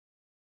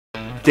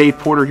Dave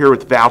Porter here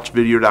with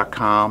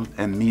VouchVideo.com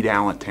and Meet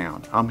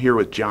Allentown. I'm here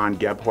with John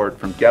Gebhardt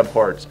from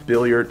Gebhardts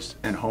Billiards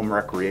and Home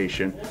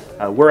Recreation.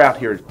 We're out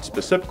here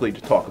specifically to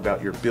talk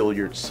about your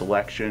billiards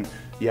selection.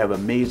 You have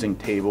amazing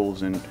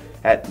tables and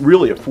at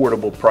really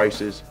affordable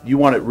prices. You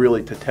want it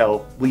really to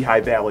tell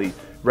Lehigh Valley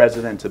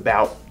residents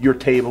about your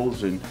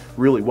tables and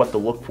really what to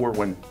look for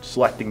when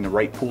selecting the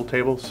right pool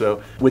table.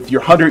 So with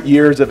your 100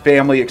 years of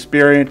family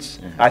experience,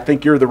 I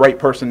think you're the right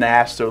person to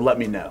ask, so let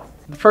me know.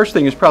 The first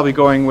thing is probably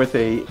going with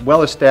a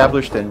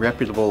well-established and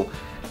reputable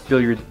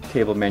billiard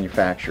table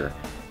manufacturer.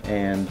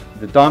 And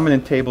the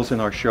dominant tables in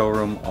our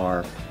showroom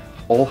are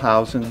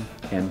Olhausen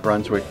and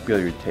Brunswick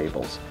billiard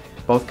tables.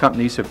 Both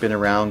companies have been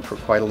around for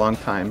quite a long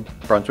time,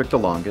 Brunswick the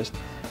longest.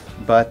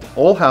 But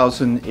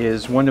Olhausen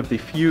is one of the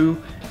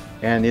few,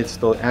 and it's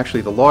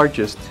actually the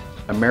largest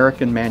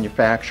American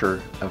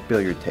manufacturer of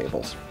billiard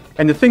tables.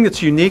 And the thing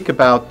that's unique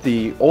about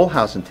the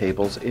Olhausen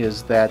tables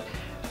is that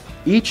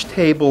each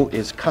table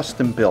is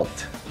custom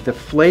built. The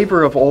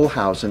flavor of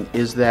Olhausen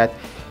is that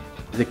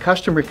the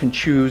customer can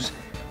choose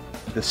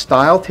the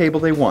style table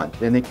they want.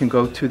 Then they can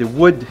go to the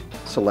wood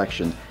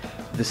selection,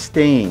 the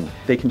stain.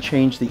 They can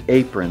change the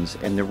aprons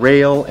and the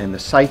rail and the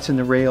sights in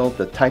the rail,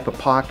 the type of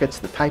pockets,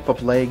 the type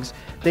of legs.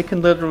 They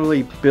can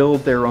literally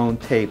build their own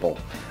table.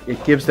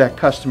 It gives that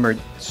customer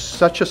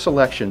such a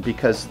selection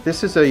because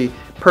this is a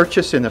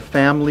purchase in a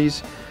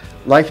family's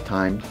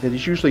lifetime that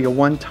is usually a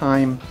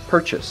one-time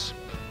purchase.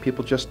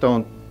 People just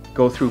don't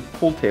go through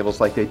pool tables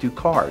like they do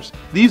cars.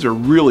 These are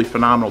really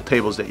phenomenal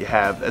tables that you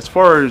have. As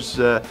far as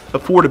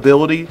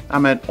affordability,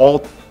 I'm at all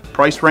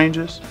price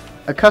ranges.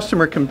 A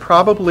customer can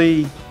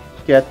probably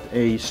get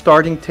a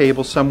starting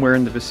table somewhere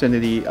in the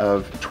vicinity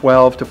of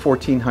 $1,200 to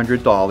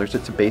 $1,400.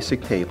 It's a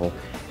basic table,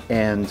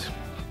 and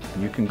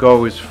you can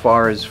go as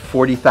far as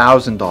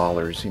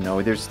 $40,000. You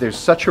know, there's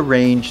such a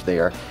range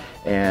there,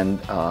 and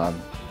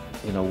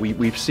you know,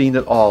 we've seen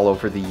it all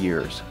over the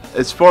years.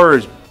 As far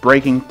as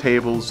breaking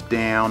tables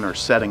down or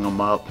setting them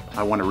up,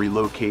 I want to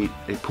relocate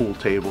a pool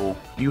table.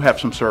 You have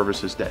some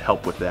services that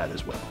help with that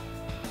as well.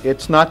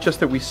 It's not just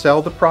that we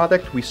sell the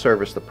product, we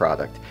service the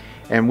product.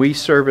 And we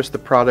service the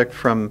product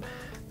from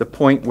the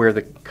point where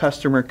the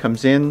customer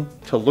comes in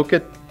to look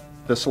at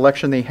the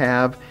selection they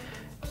have,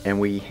 and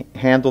we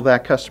handle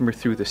that customer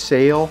through the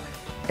sale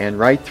and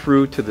right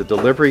through to the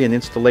delivery and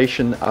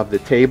installation of the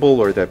table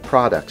or the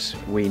products.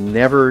 We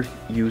never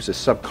use a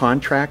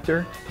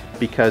subcontractor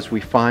because we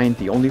find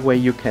the only way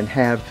you can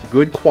have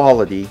good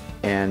quality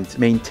and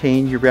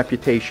maintain your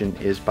reputation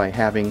is by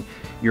having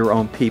your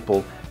own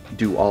people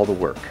do all the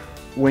work.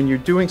 When you're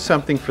doing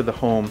something for the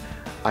home,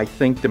 I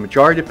think the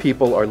majority of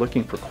people are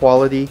looking for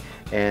quality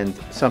and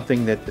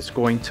something that is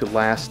going to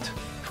last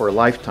for a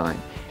lifetime.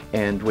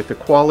 And with the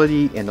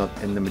quality and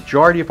the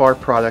majority of our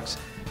products,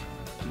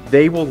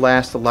 they will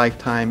last a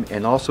lifetime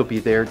and also be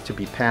there to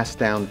be passed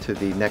down to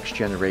the next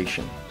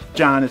generation.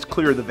 John, it's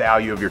clear the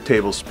value of your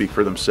tables speak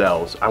for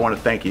themselves. I want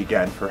to thank you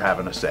again for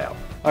having us out.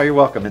 Oh, you're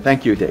welcome, and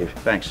thank you, Dave.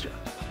 Thanks, John.